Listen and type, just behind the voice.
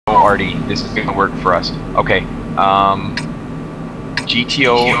Artie. This is gonna work for us. Okay.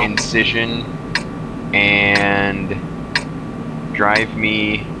 GTO, Incision, and Drive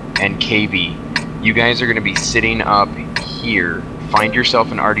Me, and KV. You guys are gonna be sitting up here. Find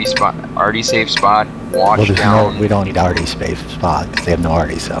yourself an Artie spot, Artie safe spot. Watch down. We don't need Artie safe spot because they have no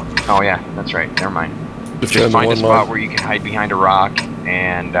Artie. So. Oh yeah, that's right. Never mind. Just find a spot where you can hide behind a rock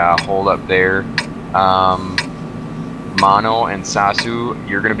and hold up there. Mono and Sasu,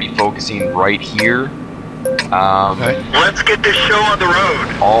 you're going to be focusing right here. Okay. Let's get this show on the road.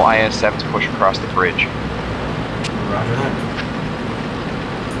 All IS-7s push across the bridge. Roger that.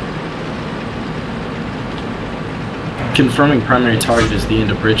 Confirming primary target is the end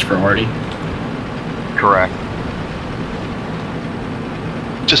of bridge for Artie. Correct.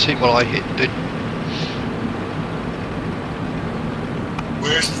 Just hit what I hit, dude.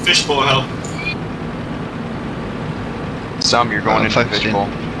 Where's the fishbowl help? Some, you're going into the fishbowl.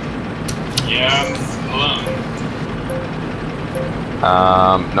 Yeah, I'm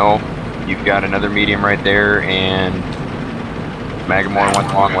alone. No. You've got another medium right there, and Magamore went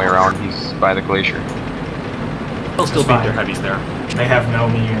the long way around. He's by the glacier. They'll still beat their heavies there. They have no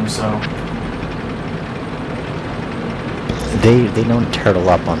medium, so... They don't turtle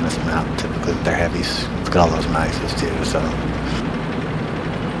up on this map typically with their heavies. It's got all those nices too, so...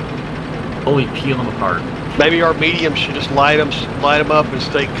 Only peel them apart. Maybe our mediums should just light them up and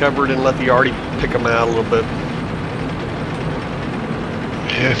stay covered and let the Artie pick them out a little bit.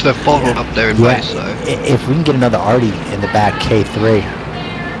 Yeah, if they're bottled up there in base, so... If we can get another Artie in the back K3...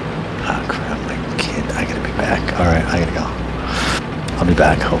 Oh crap, my kid, I gotta be back. Alright, I gotta go. I'll be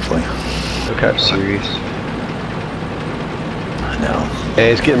back, hopefully. Okay. Serious. I know. Yeah,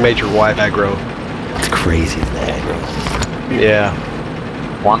 it's getting major white aggro. It's crazy, the aggro. Yeah.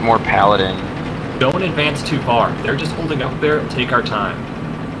 Want more Paladin. Don't advance too far. They're just holding up there. Take our time.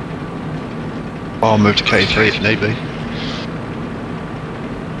 I'll move to K3 if need be.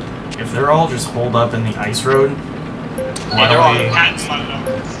 If they're all just holed up in the ice road, why They're all don't patents lined up.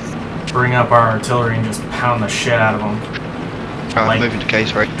 we bring up our artillery and just pound the shit out of them? Alright, moving to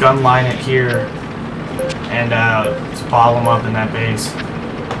K3. Gun line it here and just bottle them up in that base.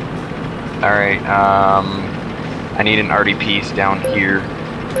 Alright, I need an Artie piece down here.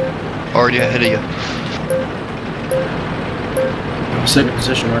 Already ahead of you. Second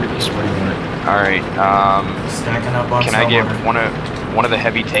position, Artie, where do you want it? Alright, Stacking up on can I get one of the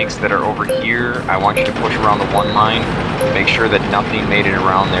heavy tanks that are over here? I want you to push around the one line. Make sure that nothing made it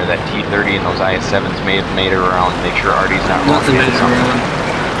around there. That T-30 and those IS-7s made it around. Make sure Artie's not Nothing made it around.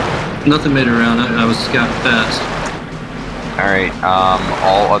 Nothing made it around. I was scouting fast. Alright,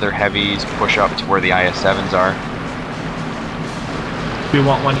 all other heavies push up to where the IS-7s are. Do you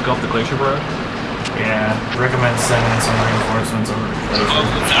want one to go up the glacier road? Yeah, recommend sending some reinforcements over the glacier.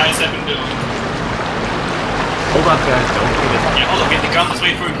 What's the I-7 doing? Hold on, guys. Don't do it. Yeah, hold on. Get the guns.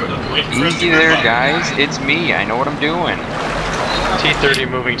 Wait for it. Wait for it. Easy there, guys. It's me. I know what I'm doing.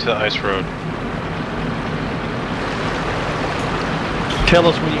 T-30 moving to the ice road. Tell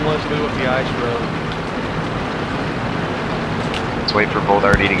us when you want us to move up the ice road. Let's wait for both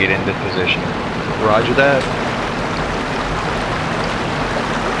Artie to get into position. Roger that.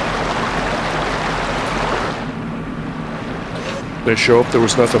 They show up, there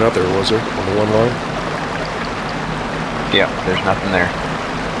was nothing out there, was there, on the one line? Yeah, there's nothing there.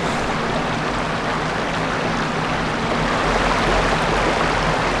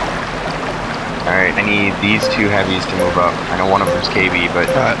 Alright, I need these two heavies to move up. I know one of them's KB, but...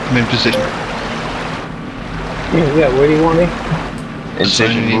 Alright, I'm in position. Yeah, where do you want me?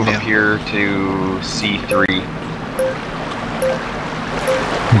 Incision, move up here to C3.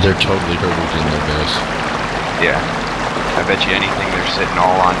 They're totally hurdled in their base. Yeah. I bet you anything they're sitting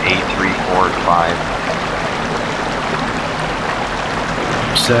all on A3, 4, and 5.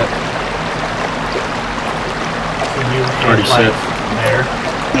 Set. Can you Already set. There?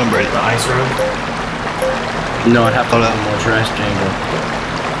 I'm ready. The ice road? No, I'd have to have a more drastic angle.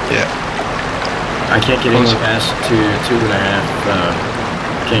 Yeah. I can't get anything past 2.5.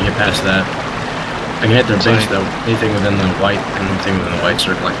 Can't get past that. I can hit their base though. Anything within the white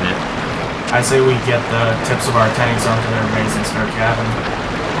circle I can hit. I say we get the tips of our tanks onto their base and start capping.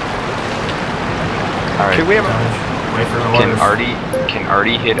 Alright. Can we have Wait for the orders. Can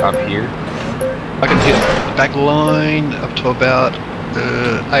Artie hit up here? I can hit the back line up to about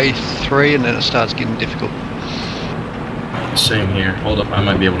A3 and then it starts getting difficult. Same here. Hold up, I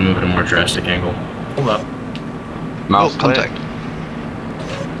might be able to move at a more drastic angle. Hold up. Mouse contact.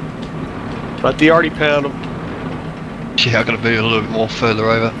 Let the Artie pound them. Yeah, I've got to be a little bit more further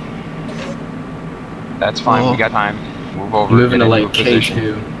over. That's fine, we got time. Move over. Moving to like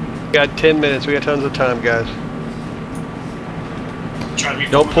K2. We got 10 minutes. We got tons of time, guys. Try to be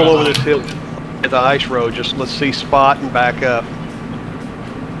Don't pull forward over this hill at the ice road. Just let's see spot and back up.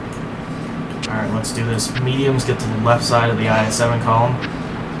 Alright, let's do this. Mediums get to the left side of the IS-7 column.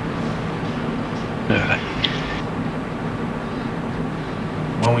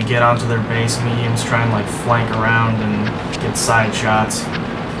 When we get onto their base, mediums try and like flank around and get side shots.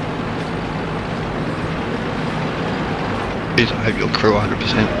 Please, I have your crew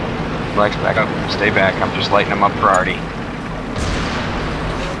 100%. Flex back up. Stay back. I'm just lighting them up for Artie.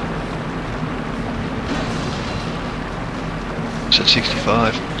 It's at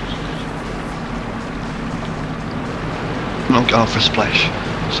 65. I'm going for a splash,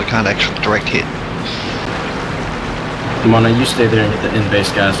 so I can't actually direct hit. Mona, you stay there and get the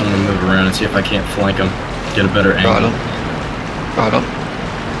in-base guys. I'm gonna move around and see if I can't flank them. Get a better angle. Right on. Right on.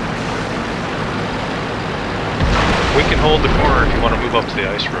 We can hold the corner if you want to move up to the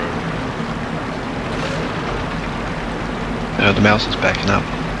ice road. The mouse is backing up.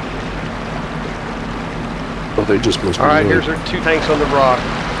 Oh, they just must be All right, really here's our 2 tanks on the rock.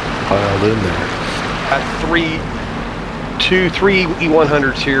 piled in there. Got 3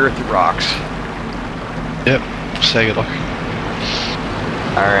 E100s here at the rocks. Yep, say it.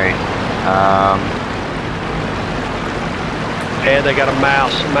 Alright. And they got a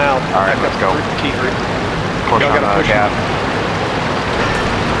mouse. Alright, let's go. T-group. Push Y'all on gotta the push cap.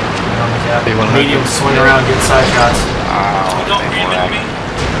 Mediums swing around, get side shots. Oh, Don't read with me.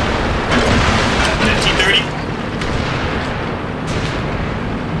 T-30.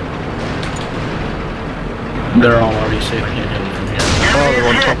 They're all already safe. I can't get them from here. Oh, they're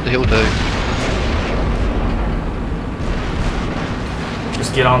on top of the hill too.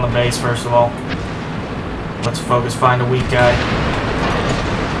 Just get on the base first of all. Let's focus, find a weak guy.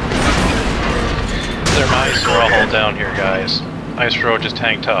 They're nice. We're all hold down here, guys. Ice road, just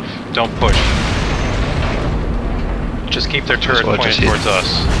hang tough. Don't push. Just keep their turret what I pointed just towards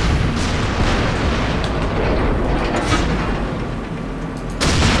us.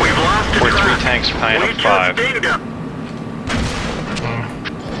 We've lost We're 3 tanks behind up 5.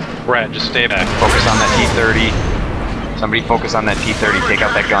 Brad, just stay back. Focus on that T-30. Somebody focus on that T-30. Take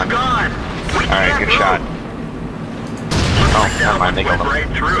out that gun. Alright, good shot. Oh, never mind. They killed him. Right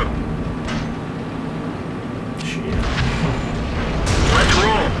through. Shit. Let's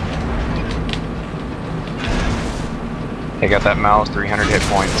roll. Take out that mouse. 300 hit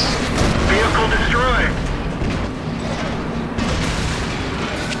points. Vehicle destroyed.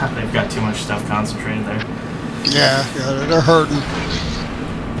 They've got too much stuff concentrated there. Yeah, they're hurting.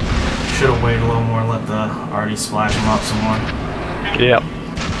 Should have waited a little more and let the Artie splash them up some more. Yep.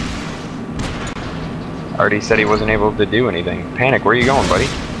 Artie said he wasn't able to do anything. Panic, where are you going, buddy?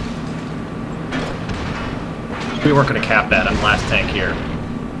 We weren't going to cap that. I'm last tank here.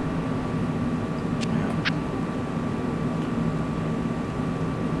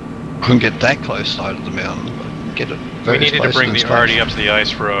 Couldn't get that close side of the mountain, but get it very We needed to close bring and the then Artie up to the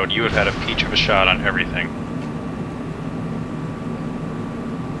ice road. You would have had a peach of a shot on everything.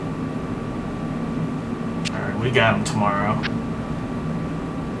 Alright, we got him tomorrow.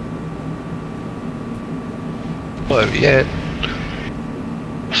 Well, yeah.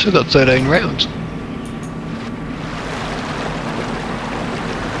 Still got 13 rounds.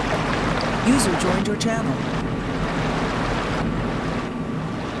 User joined your channel.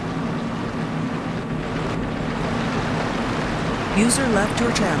 User left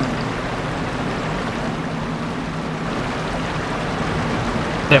your channel.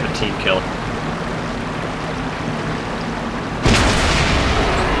 They have a team kill.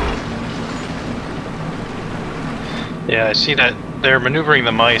 Yeah, I see that they're maneuvering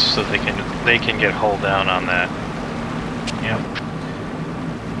the mice so they can get hull down on that. Yep.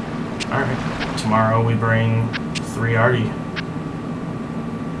 Alright. Tomorrow we bring 3 Artie.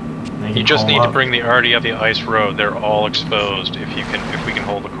 You just need to bring the Artie up the ice road. They're all exposed if we can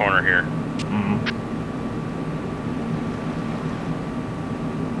hold the corner here.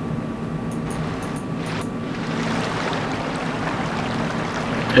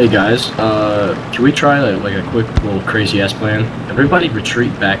 Hey guys, can we try like a quick little crazy ass plan? Everybody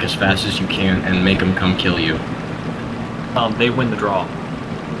retreat back as fast as you can and make them come kill you. They win the draw.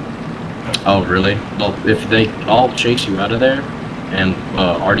 Oh really? Well, if they all chase you out of there, and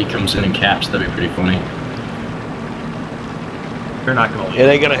Artie comes in and caps, that'd be pretty funny. They're not gonna leave. It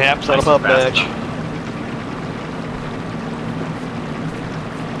ain't gonna happen. Set up a match.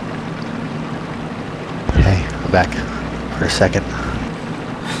 Hey, I'm back for a second.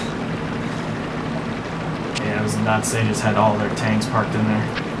 Yeah, I was nuts. They just had all their tanks parked in there.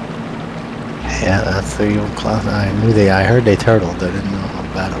 Yeah, that's the old class. I heard they turtled. I didn't know how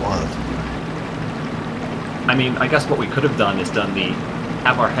bad it was. I mean, I guess what we could have done is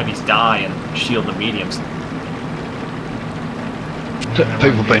have our heavies die and shield the mediums.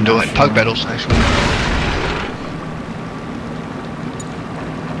 People have been doing poke battles, actually.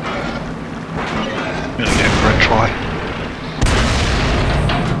 I'm gonna go for a try.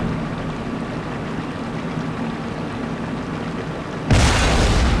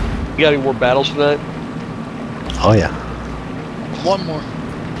 You got any more battles tonight? Oh yeah. One more.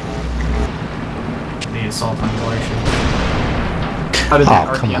 The assault on Glacier. How did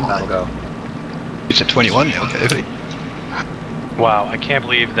that come RPM on. battle go? It's at 21 now, okay. Wow, I can't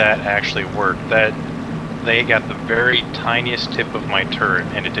believe that actually worked. That they got the very tiniest tip of my turret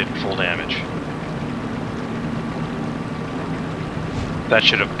and it did full damage. That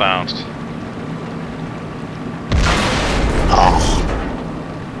should have bounced. Oh.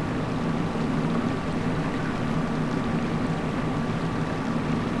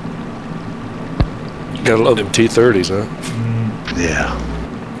 Gotta love them T-30s, huh? Yeah.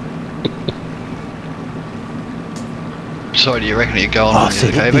 Side do you reckon you're going Oh, on so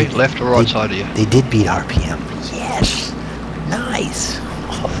the they KB? beat- Left or right side of you? They did beat RPM. Yes. Nice.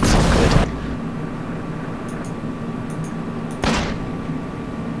 Oh, that's so good.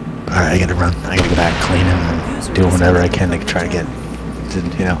 Alright, I gotta run. I gotta go back, clean him, and do whatever I can to try to get,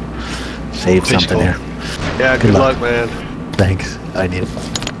 you know, save something here. Yeah, good luck, man. Thanks. I need it.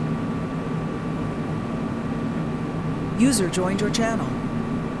 User joined your channel.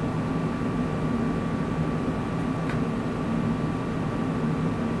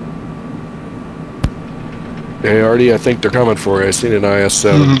 Hey, Artie, I think they're coming for you. I seen an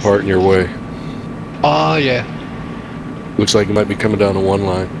IS-7 departing your way. Oh, yeah. Looks like it might be coming down to one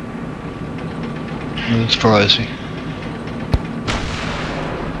line. That's crazy.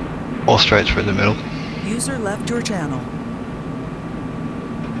 All straight through the middle. User left your channel.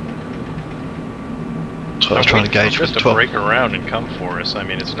 So I was trying to gauge just with to 12. break around and come for us. I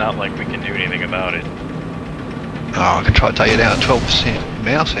mean, it's not like we can do anything about it. Oh, I can try to take it out. 12%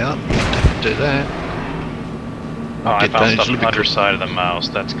 mouse out. Do that. Oh, I Get bounced damaged up a little the bit. underside of the mouse.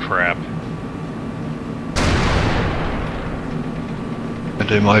 That's crap. I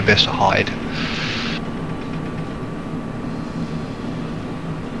do my best to hide.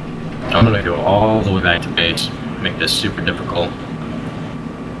 I'm gonna go all the way back to base. Make this super difficult.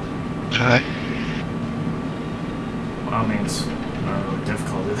 Okay. Well, I mean, it's not really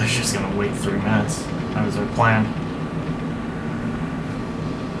difficult. They're just gonna wait 3 minutes. That was their plan.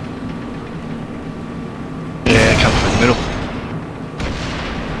 Yeah, come through the middle.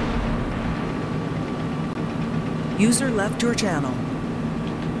 User left your channel.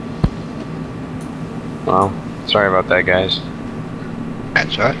 Well, sorry about that, guys.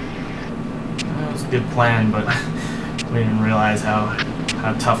 That's right. That was a good plan, but we didn't realize how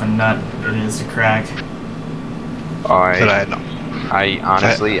tough a nut it is to crack. I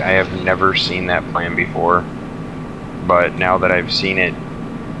honestly, I have never seen that plan before, but now that I've seen it,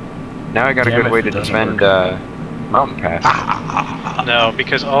 now I got a good way to defend Mountain Pass. No,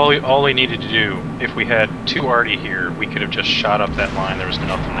 because all we needed to do, if we had 2 Arty here, we could have just shot up that line. There was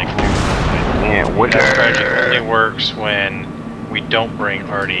nothing they could do. Yeah, what that strategy only works when we don't bring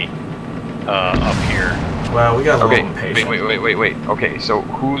Arty up here. Well, we got a Okay, little impatient. wait. Okay, so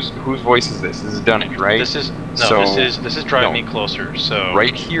whose voice is this? This is Dunnage, right? This is Drive Me Closer. So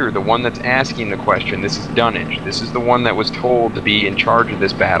right here, the one that's asking the question, this is Dunnage. This is the one that was told to be in charge of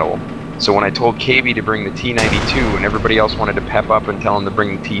this battle. So when I told KB to bring the T-92 and everybody else wanted to pep up and tell him to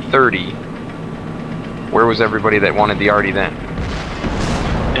bring the T-30, where was everybody that wanted the Arty then?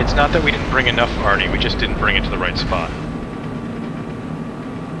 it's not that we didn't bring enough Arty, we just didn't bring it to the right spot.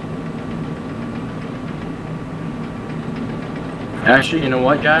 Actually, you know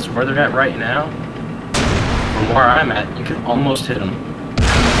what, guys? Where they're at right now, from where I'm at, you can almost hit them.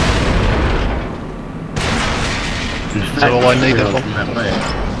 That's all I need it for.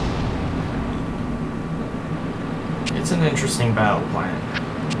 It's an interesting battle plan,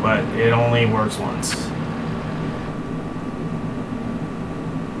 but it only works once.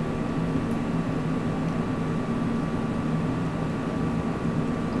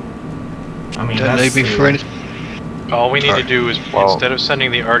 I mean, Don't that's need me for anything. All we need to do is, instead of sending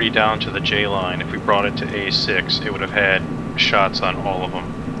the Arty down to the J line, if we brought it to A6, it would have had shots on all of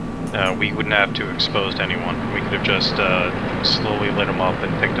them. We wouldn't have to expose anyone. We could have just slowly lit them up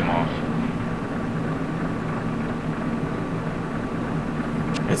and picked them off.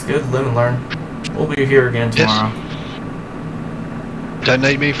 It's good, live and learn. We'll be here again tomorrow. Don't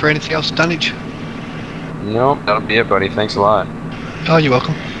need me for anything else, Dunnage? Nope, that'll be it, buddy. Thanks a lot. Oh, you're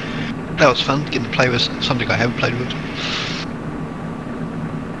welcome. That was fun, getting to play with something I haven't played with.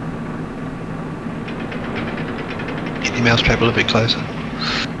 your mousetrap a little bit closer.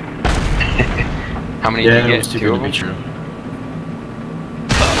 How many Yeah, did you it was get? too Two good of to be them? true.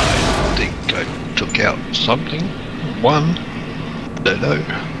 I think I took out something. One. Don't know.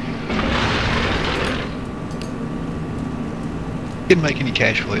 Didn't make any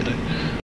cash for you though.